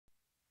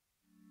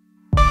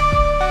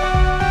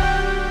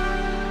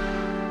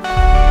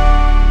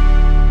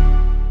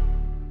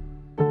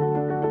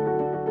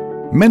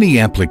Many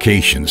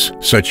applications,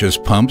 such as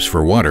pumps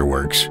for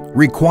waterworks,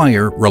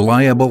 require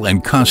reliable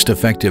and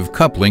cost-effective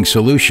coupling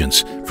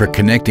solutions for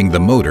connecting the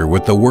motor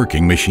with the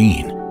working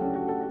machine.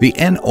 The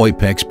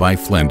N-EUPEX by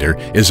Flender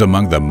is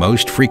among the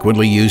most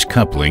frequently used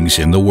couplings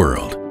in the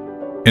world.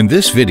 In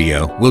this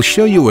video, we'll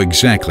show you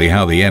exactly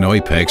how the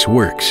N-EUPEX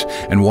works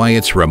and why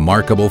its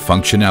remarkable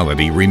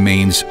functionality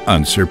remains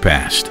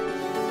unsurpassed.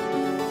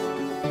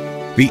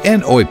 The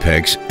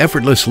N-EUPEX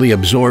effortlessly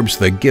absorbs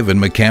the given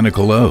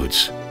mechanical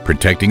loads,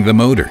 protecting the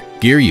motor,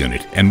 gear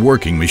unit, and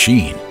working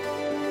machine.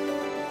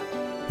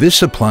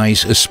 This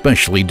applies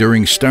especially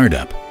during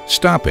startup,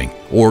 stopping,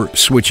 or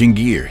switching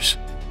gears.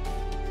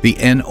 The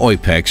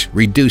N-EUPEX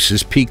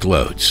reduces peak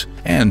loads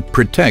and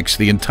protects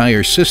the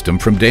entire system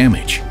from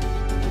damage.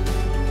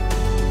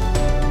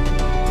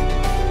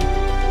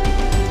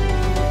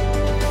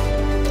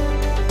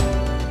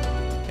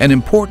 An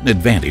important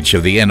advantage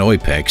of the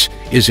N-EUPEX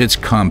is its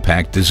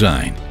compact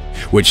design,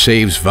 which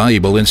saves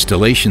valuable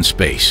installation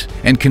space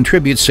and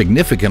contributes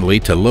significantly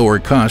to lower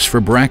costs for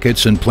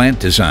brackets and plant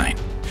design,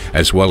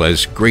 as well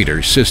as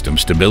greater system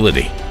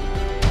stability.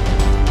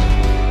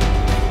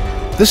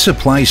 This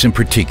applies in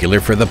particular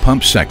for the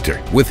pump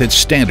sector with its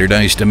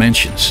standardized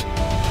dimensions.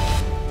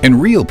 In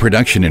real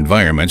production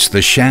environments,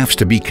 the shafts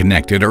to be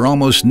connected are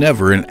almost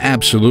never in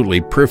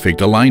absolutely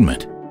perfect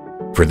alignment.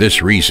 For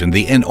this reason,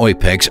 the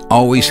N-EUPEX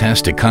always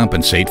has to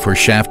compensate for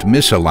shaft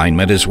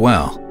misalignment as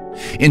well.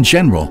 In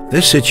general,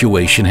 this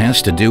situation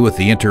has to do with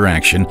the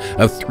interaction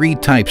of three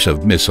types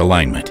of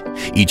misalignment,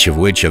 each of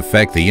which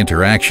affect the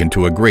interaction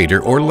to a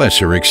greater or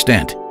lesser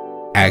extent: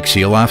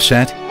 axial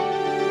offset,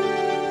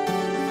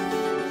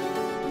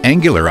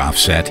 angular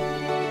offset,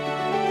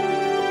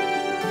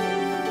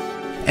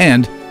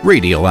 and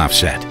radial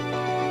offset.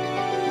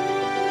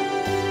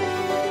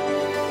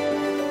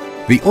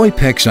 The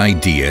EUPEX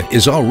idea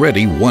is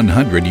already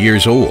 100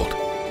 years old.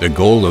 The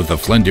goal of the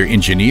Flender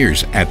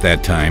engineers at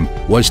that time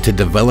was to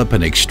develop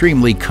an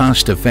extremely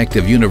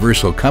cost-effective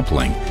universal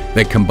coupling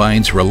that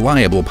combines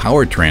reliable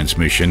power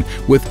transmission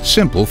with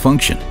simple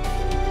function.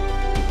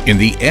 In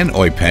the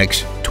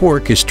N-EUPEX,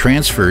 torque is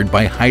transferred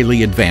by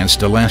highly advanced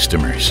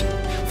elastomers,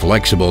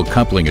 flexible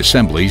coupling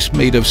assemblies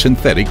made of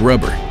synthetic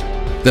rubber.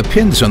 The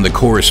pins on the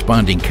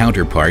corresponding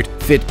counterpart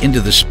fit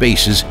into the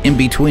spaces in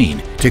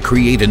between to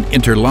create an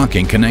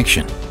interlocking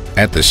connection.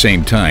 At the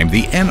same time,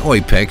 the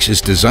N-EUPEX is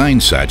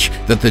designed such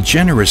that the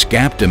generous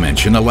gap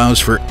dimension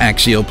allows for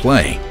axial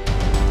play.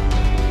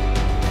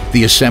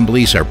 The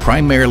assemblies are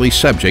primarily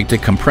subject to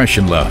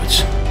compression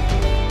loads.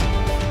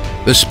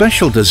 The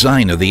special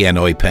design of the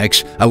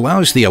N-EUPEX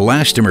allows the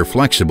elastomer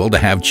flexible to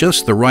have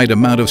just the right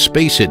amount of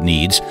space it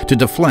needs to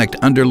deflect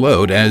under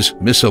load as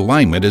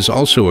misalignment is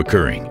also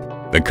occurring.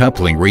 The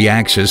coupling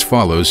reacts as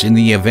follows in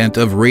the event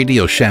of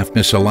radial shaft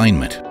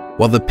misalignment.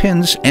 While the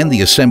pins and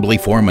the assembly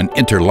form an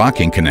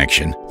interlocking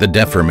connection, the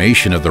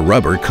deformation of the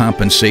rubber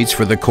compensates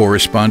for the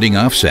corresponding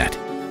offset.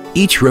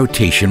 Each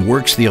rotation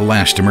works the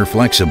elastomer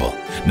flexible.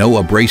 No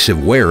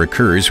abrasive wear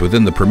occurs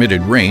within the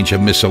permitted range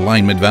of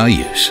misalignment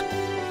values.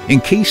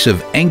 In case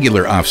of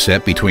angular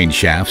offset between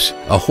shafts,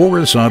 a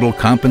horizontal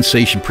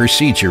compensation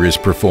procedure is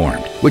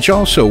performed, which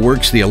also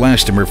works the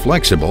elastomer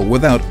flexible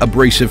without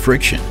abrasive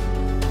friction.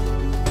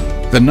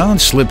 The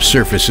non-slip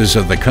surfaces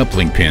of the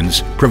coupling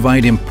pins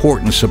provide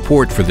important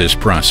support for this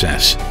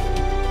process.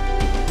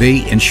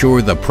 They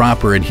ensure the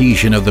proper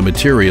adhesion of the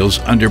materials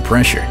under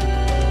pressure.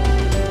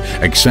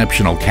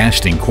 Exceptional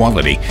casting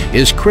quality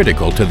is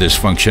critical to this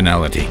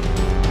functionality.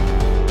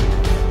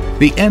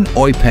 The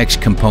N-EUPEX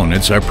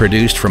components are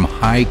produced from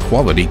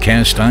high-quality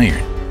cast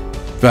iron.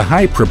 The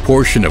high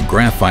proportion of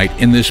graphite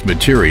in this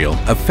material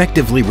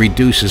effectively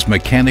reduces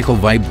mechanical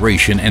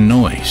vibration and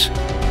noise.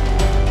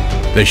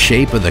 The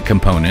shape of the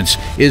components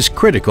is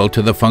critical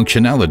to the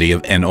functionality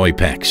of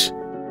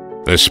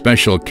N-EUPEX. The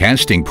special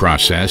casting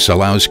process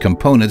allows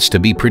components to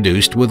be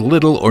produced with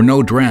little or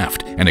no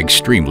draft and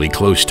extremely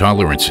close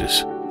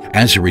tolerances.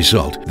 As a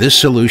result, this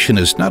solution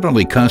is not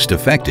only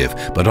cost-effective,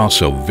 but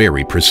also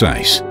very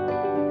precise.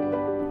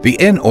 The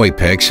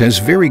N-EUPEX has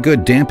very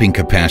good damping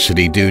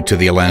capacity due to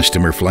the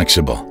elastomer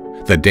flexible.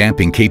 The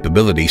damping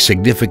capability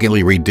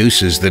significantly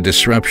reduces the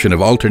disruption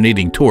of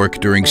alternating torque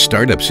during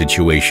startup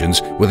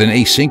situations with an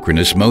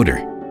asynchronous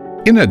motor.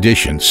 In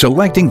addition,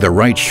 selecting the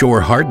right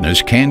shore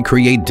hardness can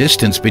create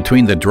distance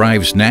between the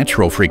drive's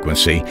natural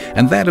frequency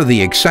and that of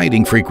the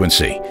exciting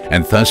frequency,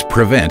 and thus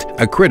prevent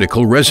a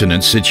critical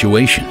resonance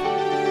situation.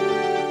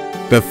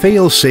 The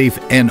fail-safe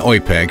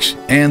N-EUPEX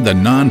and the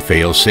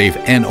non-fail-safe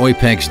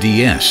N-EUPEX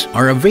DS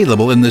are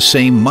available in the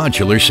same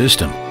modular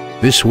system.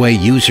 This way,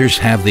 users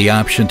have the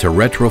option to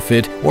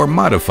retrofit or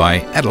modify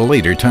at a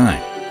later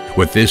time.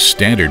 With this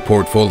standard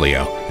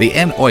portfolio, the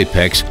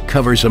N-EUPEX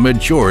covers a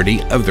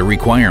majority of the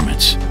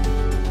requirements.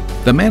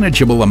 The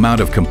manageable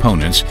amount of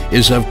components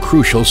is of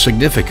crucial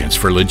significance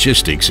for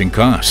logistics and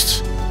costs.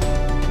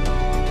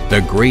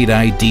 The great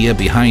idea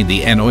behind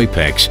the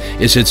N-EUPEX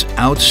is its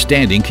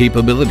outstanding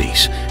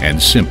capabilities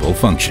and simple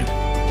function.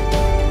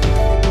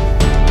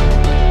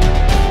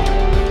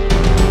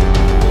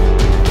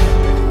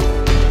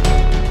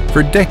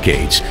 For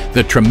decades,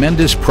 the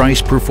tremendous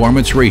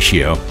price-performance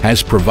ratio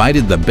has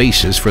provided the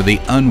basis for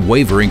the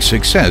unwavering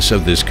success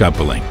of this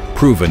coupling,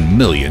 proven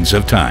millions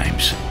of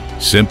times.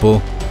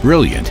 Simple,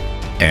 brilliant,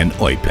 and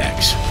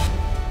N-EUPEX.